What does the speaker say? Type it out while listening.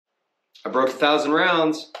I broke 1,000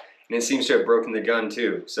 rounds, and it seems to have broken the gun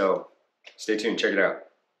too. So stay tuned, check it out.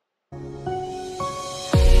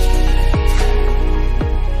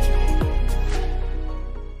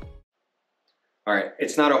 All right,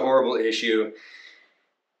 it's not a horrible issue.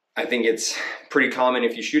 I think it's pretty common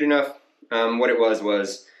if you shoot enough. What it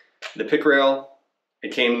was the pick rail,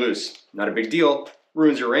 it came loose. Not a big deal,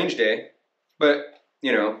 ruins your range day, but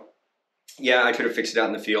you know, yeah, I could have fixed it out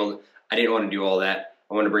in the field. I didn't want to do all that.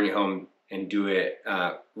 I wanted to bring it home and do it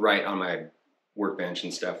right on my workbench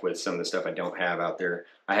and stuff with some of the stuff I don't have out there.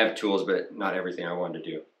 I have tools, but not everything I wanted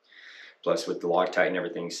to do. Plus with the Loctite and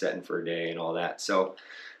everything setting for a day and all that. So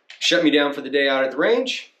shut me down for the day out at the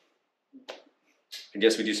range. I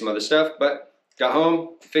guess we do some other stuff, but got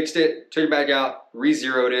home, fixed it, took it back out,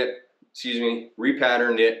 re-zeroed it,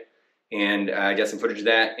 repatterned it, and I got some footage of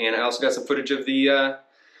that. And I also got some footage of the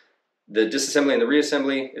disassembly and the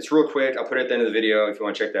reassembly. It's real quick. I'll put it at the end of the video if you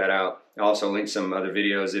want to check that out. I'll also link some other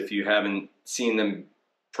videos if you haven't seen them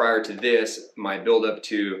prior to this, my build up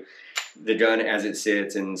to the gun as it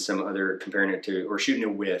sits and some other comparing it to, or shooting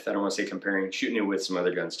it with, I don't want to say comparing, shooting it with some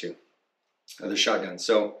other guns too, other shotguns.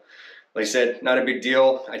 So like I said, not a big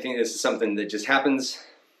deal. I think this is something that just happens.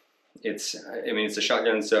 It's a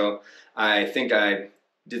shotgun, so I think I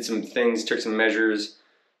did some things, took some measures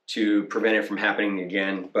to prevent it from happening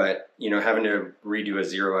again. But you know, having to redo a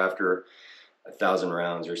zero after 1,000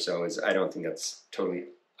 rounds or so is, I don't think that's totally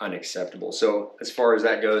unacceptable. So as far as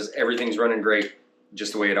that goes, everything's running great,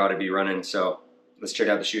 just the way it ought to be running. So let's check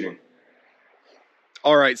out the shooting.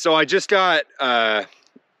 All right, so I just got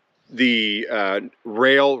the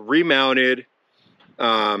rail remounted,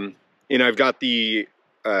 and I've got the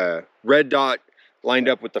red dot lined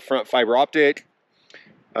up with the front fiber optic.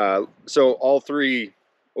 So all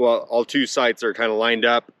two sights are kind of lined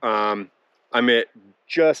up. I'm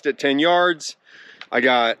just at 10 yards. I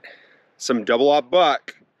got some double op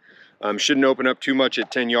buck. Shouldn't open up too much at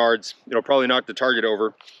 10 yards. It'll probably knock the target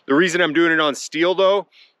over. The reason I'm doing it on steel though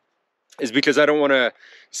is because I don't want to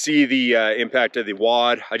see the impact of the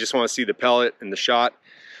wad. I just want to see the pellet and the shot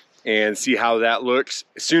and see how that looks.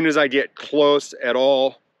 As soon as I get close at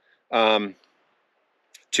all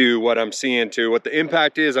to what I'm seeing, to what the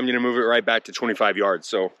impact is, I'm going to move it right back to 25 yards.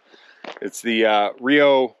 So it's the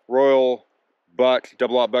Rio Royal Buck,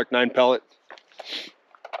 double aught buck 9 pellet.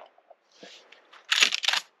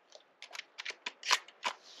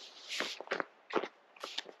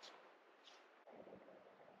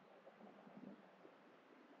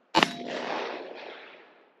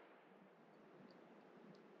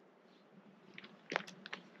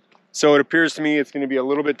 So it appears to me it's going to be a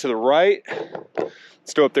little bit to the right.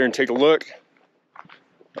 Let's go up there and take a look.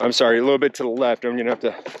 I'm sorry, a little bit to the left. I'm going to have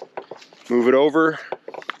to move it over.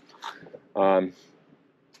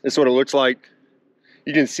 This is what it looks like.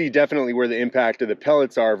 You can see definitely where the impact of the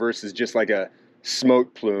pellets are versus just like a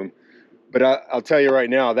smoke plume. But I'll tell you right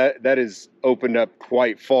now, that is opened up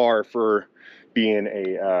quite far for being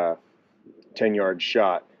a 10-yard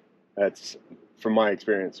shot. That's from my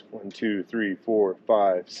experience. 1, 2, 3, 4,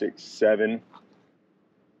 5, 6, 7.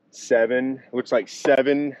 Looks like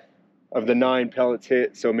 7 of the 9 pellets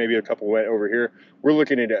hit, so maybe a couple went over here. We're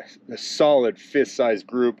looking at a solid fist-sized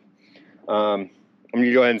group. I'm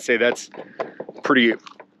gonna go ahead and say that's pretty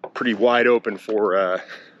wide open for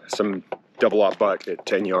some double aught buck at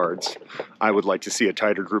 10 yards. I would like to see a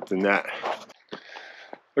tighter group than that.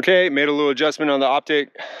 Okay, made a little adjustment on the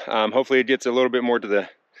optic. Hopefully it gets a little bit more to the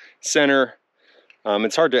center.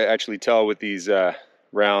 It's hard to actually tell with these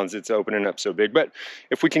rounds, it's opening up so big, but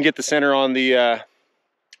if we can get the center on the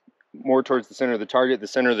more towards the center of the target, the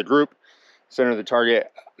center of the group, center of the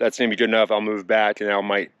target, that's gonna be good enough. I'll move back and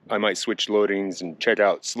I might switch loadings and check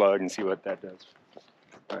out slug and see what that does.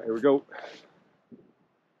 All right, here we go.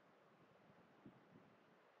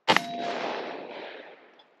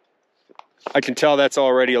 I can tell that's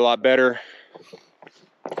already a lot better.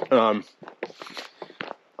 I'm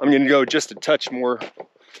gonna go just a touch more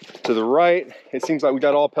to the right. It seems like we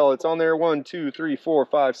got all pellets on there. 1, 2, 3, 4,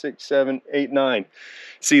 5, 6, 7, 8, 9.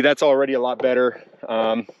 See, that's already a lot better.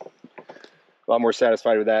 A lot more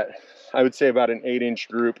satisfied with that. I would say about an 8-inch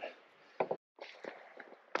group.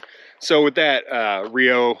 So with that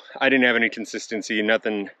Rio, I didn't have any consistency,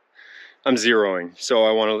 nothing. I'm zeroing, so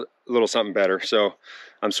I want a little something better. So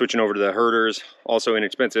I'm switching over to the Herders, also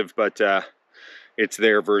inexpensive, but it's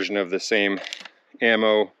their version of the same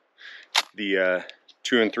ammo, the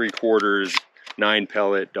 2 3/4 9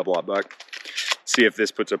 pellet double aught buck. See if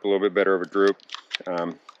this puts up a little bit better of a group.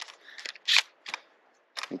 We'll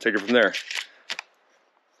take it from there.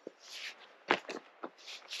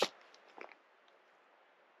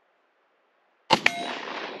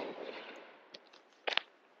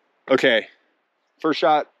 Okay, first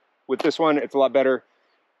shot with this one, it's a lot better.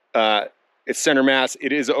 It's center mass,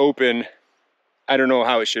 it is open. I don't know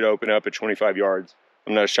how it should open up at 25 yards.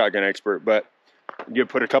 I'm not a shotgun expert, but you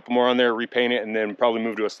put a couple more on there, repaint it, and then probably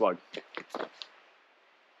move to a slug.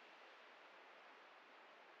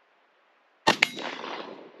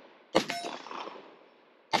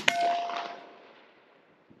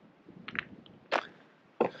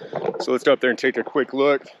 So let's go up there and take a quick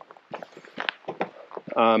look.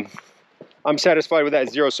 I'm satisfied with that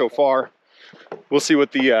 0 so far. We'll see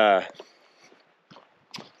what the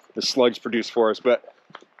slugs produce for us, but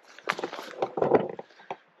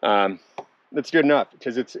that's good enough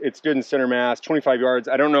because it's good in center mass, 25 yards.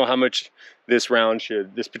 I don't know how much this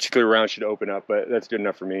particular round should open up, but that's good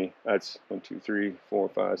enough for me. That's 1, 2, 3, 4,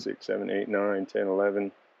 5, 6, 7, 8, 9, 10,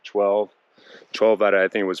 11, 12. 12 out of, I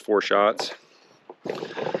think it was 4 shots.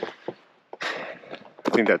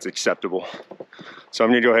 I think that's acceptable. So I'm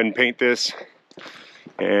gonna go ahead and paint this,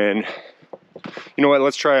 and you know what,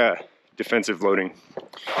 let's try a defensive loading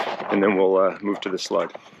and then we'll move to the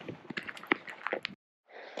slug.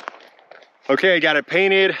 Okay, I got it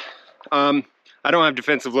painted. I don't have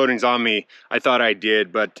defensive loadings on me. I thought I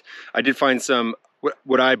did, but I did find some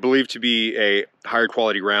what I believe to be a higher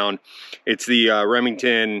quality round. It's the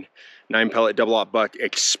Remington 9 pellet double-aught buck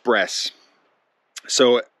Express.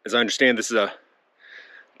 So as I understand, this is a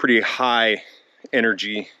pretty high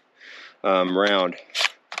energy round.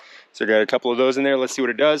 So I got a couple of those in there. Let's see what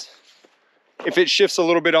it does. If it shifts a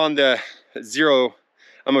little bit on the 0,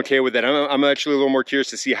 I'm okay with that. I'm actually a little more curious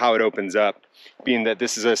to see how it opens up, being that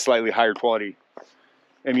this is a slightly higher quality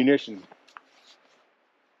ammunition.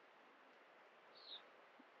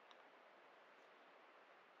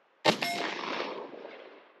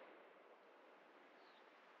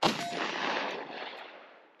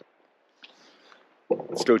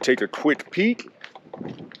 Let's go take a quick peek.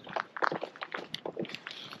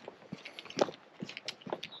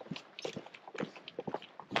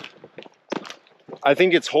 I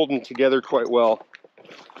think it's holding together quite well.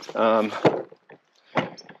 1,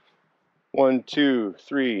 2,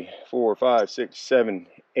 3, 4, 5, 6, 7,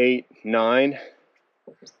 8, 9.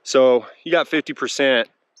 So you got 50%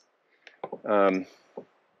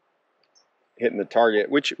 hitting the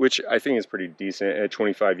target, which I think is pretty decent at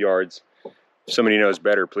 25 yards. If somebody knows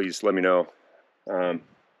better, please let me know. But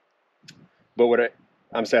what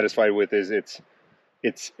I'm satisfied with is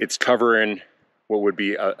it's covering what would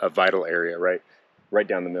be a vital area, right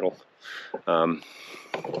down the middle.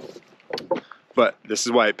 But this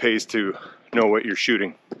is why it pays to know what you're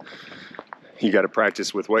shooting. You got to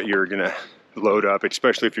practice with what you're gonna load up,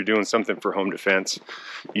 especially if you're doing something for home defense.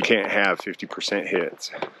 You can't have 50%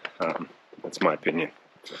 hits. That's my opinion.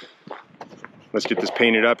 Let's get this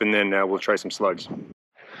painted up and then we'll try some slugs.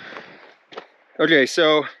 Okay,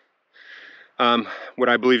 so what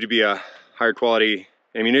I believe to be a higher quality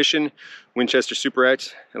ammunition, Winchester Super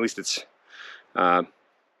X, at least it's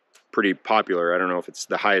pretty popular. I don't know if it's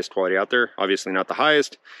the highest quality out there, obviously not the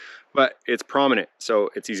highest, but it's prominent, so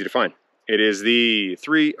it's easy to find. It is the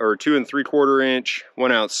 2 3/4 inch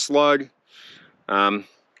 1 ounce slug. We're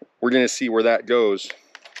gonna see where that goes.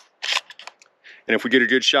 And if we get a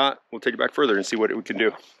good shot, we'll take it back further and see what we can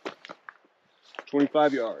do.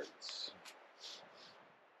 25 yards.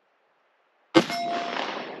 A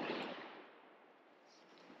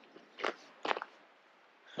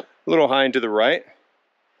little high and to the right.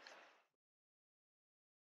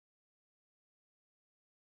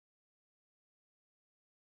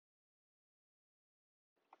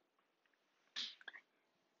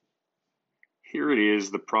 Here it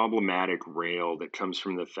is, the problematic rail that comes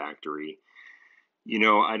from the factory. You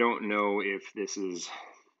know, I don't know if this is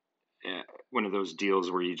one of those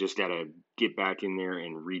deals where you just gotta get back in there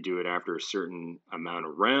and redo it after a certain amount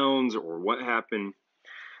of rounds, or what happened.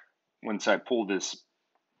 Once I pulled this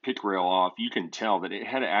pick rail off, you can tell that it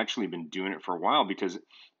had actually been doing it for a while because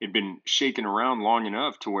it'd been shaking around long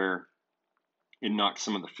enough to where it knocked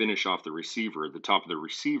some of the finish off the receiver, the top of the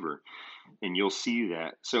receiver, and you'll see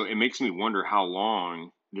that. So it makes me wonder how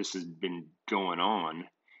long this has been going on.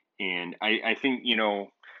 And I think, you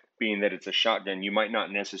know, being that it's a shotgun, you might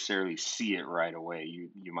not necessarily see it right away.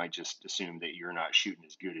 You might just assume that you're not shooting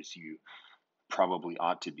as good as you probably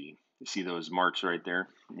ought to be. You see those marks right there?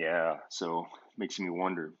 Yeah, so it makes me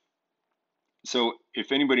wonder. So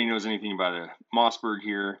if anybody knows anything about a Mossberg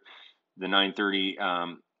here, the 930,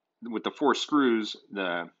 with the 4 screws,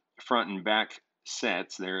 the front and back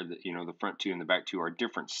sets there, you know, the front 2 and the back 2 are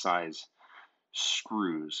different size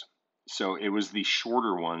screws. So it was the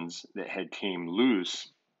shorter ones that had came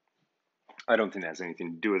loose. I don't think that has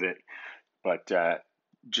anything to do with it, but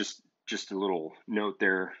just just a little note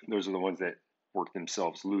there. Those are the ones that work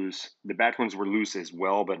themselves loose. The back ones were loose as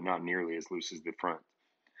well, but not nearly as loose as the front.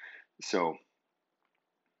 So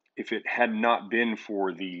if it had not been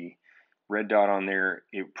for the red dot on there,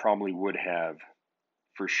 it probably would have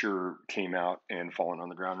for sure came out and fallen on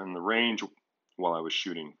the ground in the range while I was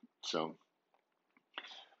shooting. So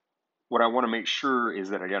what I want to make sure is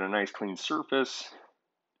that I got a nice clean surface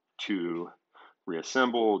to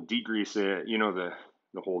reassemble, degrease it, you know, the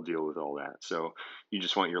whole deal with all that. So you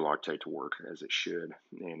just want your Loctite to work as it should.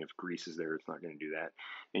 And if grease is there, it's not going to do that.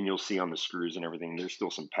 And you'll see on the screws and everything, there's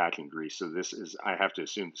still some packing grease. So this is, I have to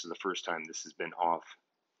assume this is the first time this has been off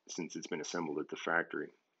since it's been assembled at the factory.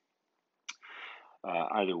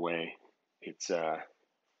 Either way, it's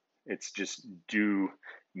just due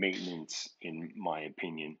maintenance in my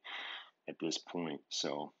opinion at this point.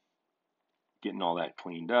 So getting all that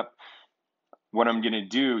cleaned up. What I'm going to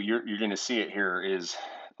do, you're going to see it here, is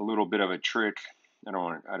a little bit of a trick. I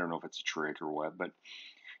don't know if it's a trick or what, but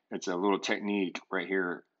it's a little technique right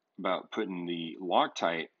here about putting the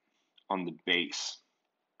Loctite on the base.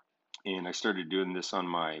 And I started doing this on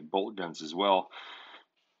my bolt guns as well,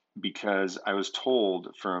 because I was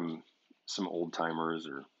told from some old timers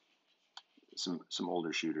or some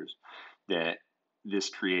older shooters that this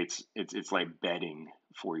creates, it's like bedding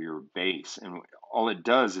for your base. And all it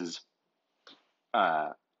does is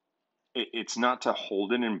it's not to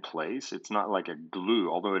hold it in place. It's not like a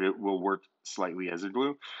glue, although it will work slightly as a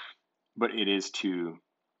glue, but it is to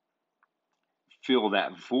fill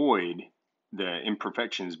that void, the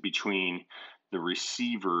imperfections between the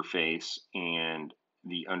receiver face and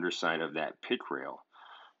the underside of that pick rail.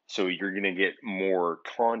 So you're going to get more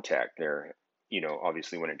contact there, you know,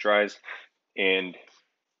 obviously when it dries. And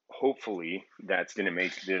hopefully that's going to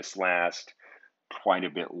make this last quite a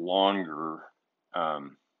bit longer.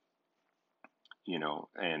 You know,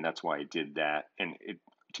 and that's why I did that. And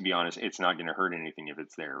to be honest, it's not going to hurt anything if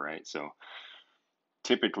it's there, right? So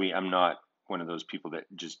typically I'm not one of those people that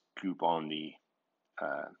just goop on the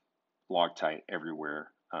Loctite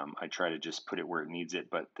everywhere. I try to just put it where it needs it,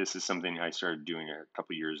 but this is something I started doing a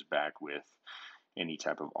couple years back with any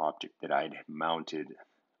type of optic that I'd mounted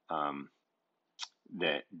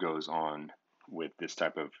that goes on with this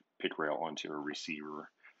type of pick rail onto a receiver,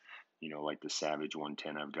 you know, like the Savage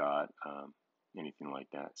 110 I've got, anything like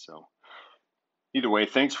that. So either way,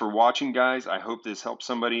 thanks for watching, guys. I hope this helps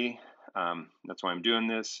somebody. That's why I'm doing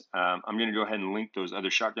this. I'm going to go ahead and link those other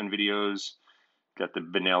shotgun videos. Got the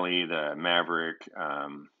Benelli, the Maverick, a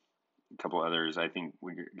couple others. I think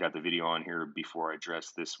we got the video on here before I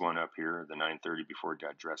dressed this one up here, the 930, before it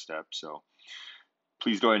got dressed up. So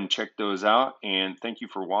please go ahead and check those out. And thank you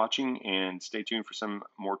for watching, and stay tuned for some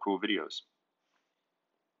more cool videos.